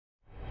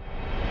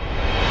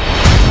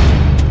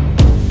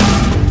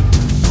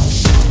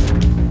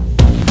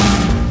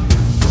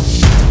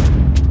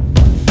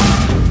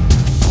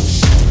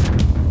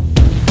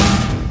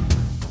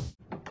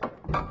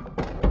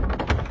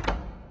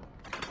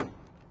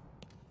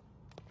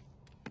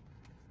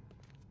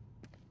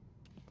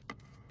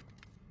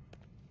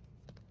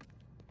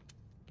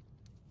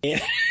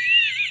Let's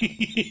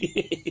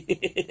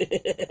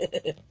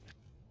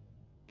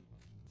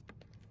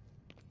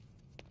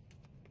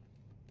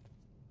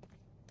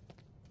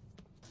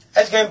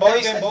go,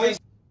 boys.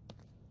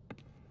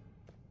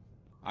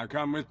 I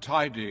come with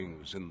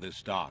tidings in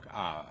this dark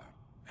hour,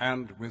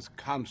 and with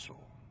counsel.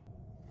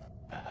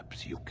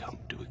 Perhaps you come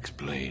to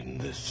explain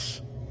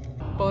this.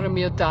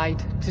 Boromir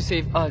died to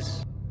save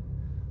us,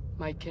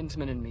 my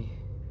kinsman and me.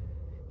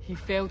 He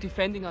failed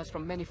defending us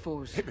from many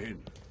foes.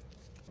 Pippin,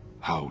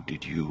 How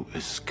did you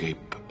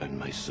escape and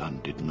my son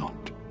did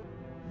not?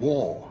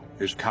 war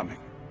is coming.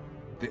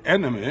 The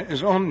enemy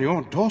is on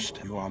your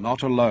doorstep. You are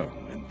not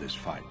alone in this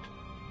fight.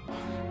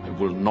 I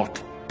will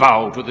not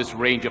bow to this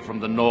ranger from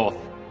the north.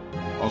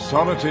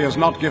 Authority is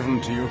not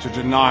given to you to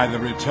deny the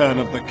return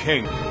of the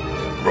king.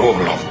 Rule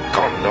of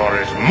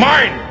Gondor is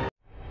mine!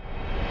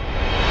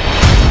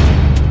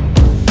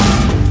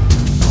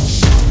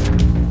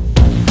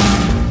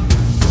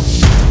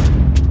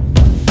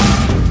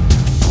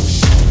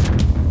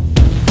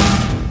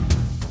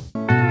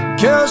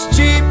 Just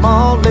cheap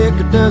malt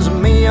liquor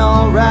doesn't mean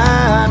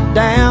alright.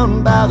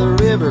 Down by the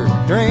river,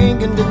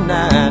 drinking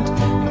tonight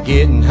and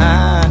getting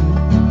high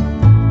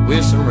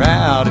with some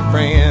rowdy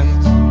friends.